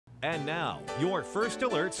And now, your First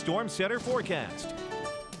Alert Storm Center forecast.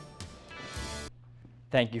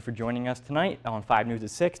 Thank you for joining us tonight on 5 News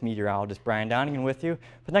at 6. Meteorologist Brian Donegan with you.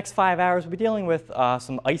 For the next 5 hours, we'll be dealing with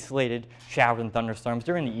some isolated showers and thunderstorms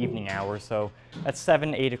during the evening hours. So at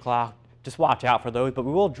 7, 8 o'clock, just watch out for those. But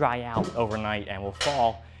we will dry out overnight and will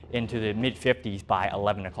fall into the mid-50s by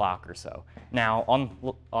 11 o'clock or so. Now,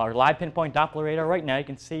 on our live pinpoint Doppler radar right now, you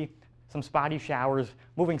can see some spotty showers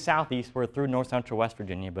moving southeastward through north central West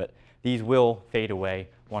Virginia, but these will fade away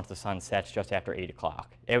once the sun sets just after 8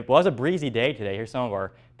 o'clock. It was a breezy day today. Here's some of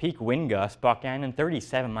our peak wind gusts. Buchanan,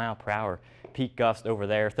 37 mile per hour peak gust over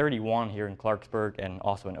there, 31 here in Clarksburg and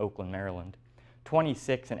also in Oakland, Maryland,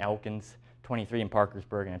 26 in Elkins, 23 in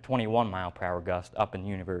Parkersburg, and a 21 mile per hour gust up in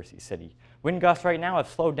University City. Wind gusts right now have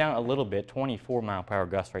slowed down a little bit, 24 mile per hour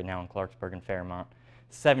gusts right now in Clarksburg and Fairmont,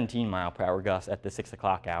 17 mile per hour gusts at the 6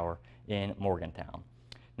 o'clock hour in Morgantown.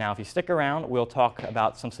 Now, if you stick around, we'll talk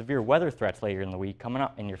about some severe weather threats later in the week coming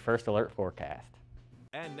up in your First Alert forecast.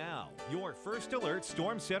 And now, your First Alert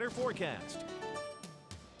Storm Center forecast.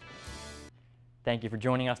 Thank you for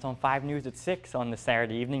joining us on 5 News at 6 on this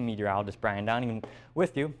Saturday evening. Meteorologist Brian Donegan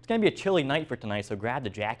with you. It's going to be a chilly night for tonight, so grab the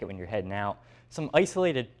jacket when you're heading out. Some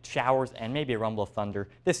isolated showers and maybe a rumble of thunder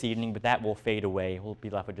this evening, but that will fade away. We'll be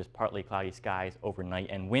left with just partly cloudy skies overnight,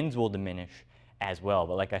 and winds will diminish as well.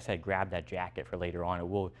 But like I said, grab that jacket for later on. It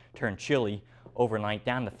will turn chilly overnight,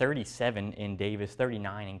 down to 37 in Davis,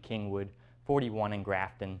 39 in Kingwood, 41 in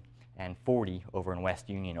Grafton, and 40 over in West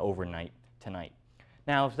Union overnight tonight.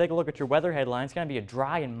 Now, let's take a look at your weather headlines. It's going to be a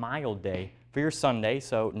dry and mild day for your Sunday,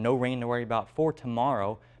 so no rain to worry about for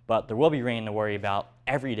tomorrow, but there will be rain to worry about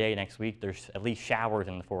every day next week. There's at least showers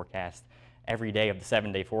in the forecast every day of the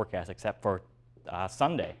 7-day forecast except for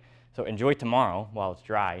Sunday. So enjoy tomorrow while it's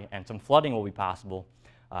dry, and some flooding will be possible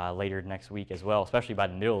later next week as well, especially by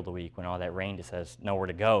the middle of the week when all that rain just has nowhere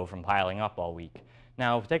to go from piling up all week.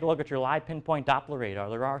 Now, if you take a look at your live pinpoint Doppler radar,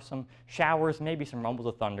 there are some showers, maybe some rumbles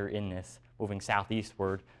of thunder in this, moving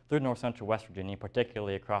southeastward through north central West Virginia,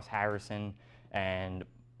 particularly across Harrison and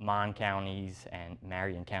Mon counties and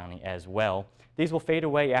Marion County as well. These will fade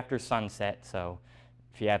away after sunset, so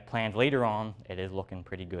if you have plans later on, it is looking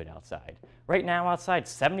pretty good outside. Right now outside,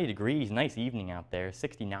 70 degrees, nice evening out there,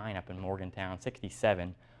 69 up in Morgantown,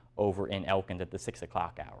 67 over in Elkins at the 6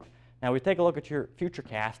 o'clock hour. Now we take a look at your future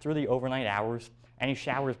cast through the overnight hours. Any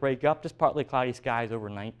showers break up, just partly cloudy skies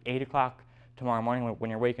overnight. 8 o'clock tomorrow morning when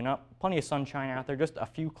you're waking up, plenty of sunshine out there, just a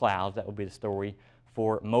few clouds. That will be the story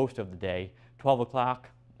for most of the day. 12 o'clock,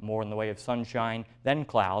 more in the way of sunshine, then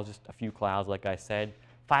clouds, just a few clouds like I said.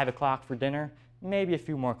 5 o'clock for dinner, maybe a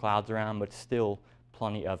few more clouds around, but still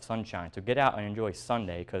plenty of sunshine. So get out and enjoy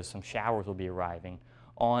Sunday because some showers will be arriving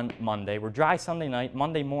on Monday. We're dry Sunday night,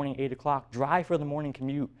 Monday morning, 8 o'clock, dry for the morning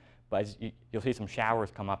commute, but you'll see some showers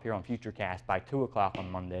come up here on Futurecast by 2 o'clock on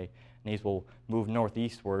Monday, and these will move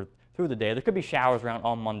northeastward through the day. There could be showers around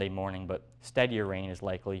on Monday morning, but steadier rain is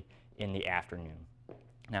likely in the afternoon.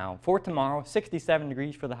 Now, for tomorrow, 67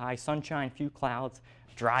 degrees for the high, sunshine, few clouds,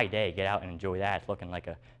 dry day. Get out and enjoy that. It's looking like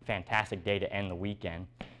a fantastic day to end the weekend.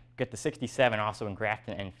 Get to 67 also in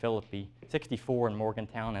Grafton and Philippi, 64 in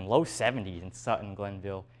Morgantown, and low 70s in Sutton,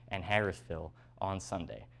 Glenville, and Harrisville on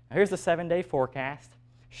Sunday. Now here's the 7-day forecast.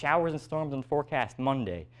 Showers and storms in the forecast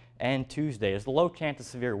Monday and Tuesday. There's a low chance of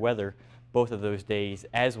severe weather both of those days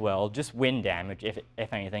as well. Just wind damage,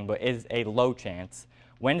 if anything, but is a low chance.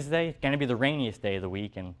 Wednesday is going to be the rainiest day of the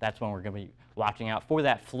week, and that's when we're going to be watching out for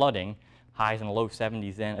that flooding. Highs in the low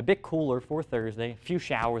 70s then. A bit cooler for Thursday. A few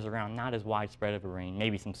showers around, not as widespread of a rain,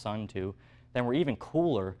 maybe some sun too. Then we're even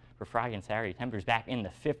cooler for Friday and Saturday. Temperatures back in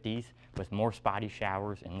the 50s with more spotty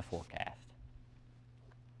showers in the forecast.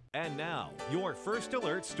 And now, your First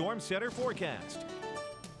Alert Storm Center forecast.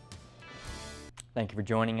 Thank you for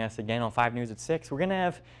joining us again on 5 News at 6. We're going to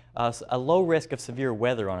have a low risk of severe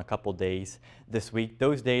weather on a couple days this week.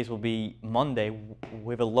 Those days will be Monday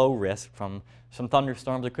with a low risk from some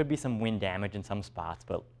thunderstorms. There could be some wind damage in some spots,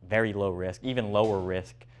 but very low risk, even lower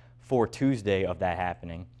risk for Tuesday of that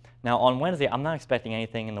happening. Now on Wednesday, I'm not expecting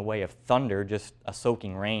anything in the way of thunder, just a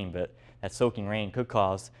soaking rain, but that soaking rain could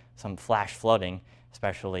cause some flash flooding,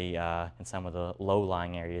 especially in some of the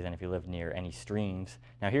low-lying areas and if you live near any streams.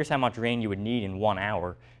 Now here's how much rain you would need in 1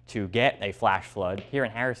 hour to get a flash flood. Here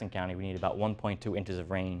in Harrison County, we need about 1.2 inches of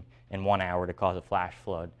rain in 1 hour to cause a flash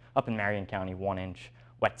flood. Up in Marion County, 1 inch.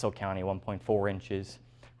 Wetzel County, 1.4 inches.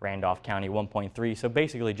 Randolph County, 1.3. So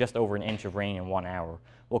basically just over an inch of rain in 1 hour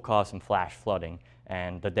will cause some flash flooding.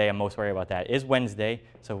 And the day I'm most worried about that is Wednesday.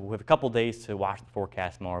 So we have a couple days to watch the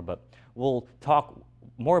forecast more, but we'll talk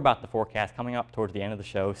more about the forecast coming up towards the end of the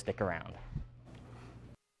show. Stick around.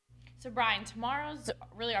 So Brian, tomorrow's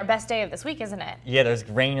really our best day of this week, isn't it? Yeah, there's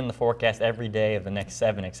rain in the forecast every day of the next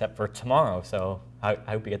 7 except for tomorrow. So I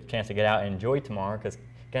hope you get the chance to get out and enjoy tomorrow because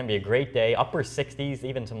it's going to be a great day. Upper 60s,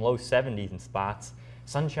 even some low 70s in spots.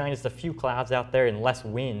 Sunshine, just a few clouds out there and less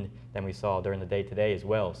wind than we saw during the day today as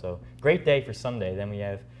well. So great day for Sunday. Then we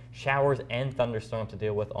have showers and thunderstorms to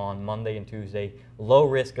deal with on Monday and Tuesday. Low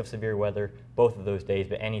risk of severe weather both of those days,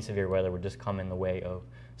 but any severe weather would just come in the way of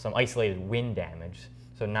some isolated wind damage.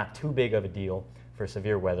 So not too big of a deal for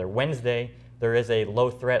severe weather. Wednesday, there is a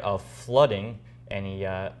low threat of flooding.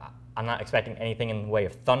 I'm not expecting anything in the way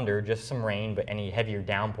of thunder, just some rain, but any heavier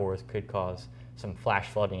downpours could cause some flash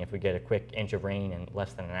flooding if we get a quick inch of rain in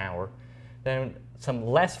less than an hour. Then some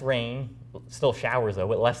less rain, still showers though,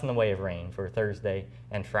 but less in the way of rain for Thursday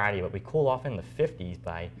and Friday, but we cool off in the 50s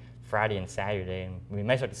by Friday and Saturday, and we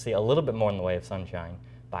might start to see a little bit more in the way of sunshine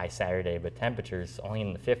by Saturday, but temperatures only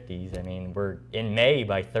in the 50s. I mean, we're in May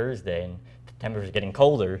by Thursday, and the temperatures are getting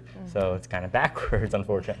colder, so it's kind of backwards,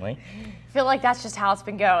 unfortunately. I feel like that's just how it's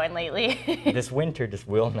been going lately. This winter just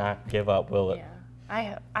will not give up, will it?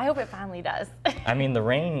 Yeah, I hope it finally does. I mean, the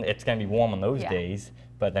rain, it's going to be warm on those Yeah. days,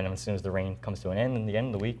 but then as soon as the rain comes to an end, in the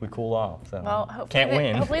end of the week, we cool off. So Well, hopefully can't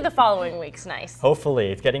win. Hopefully the following week's nice.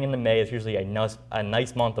 Hopefully. It's getting into May. It's usually a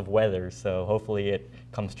nice month of weather, so hopefully it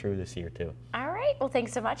comes true this year, too. All right, well,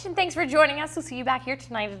 thanks so much, and thanks for joining us. We'll see you back here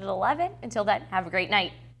tonight at 11. Until then, have a great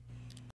night.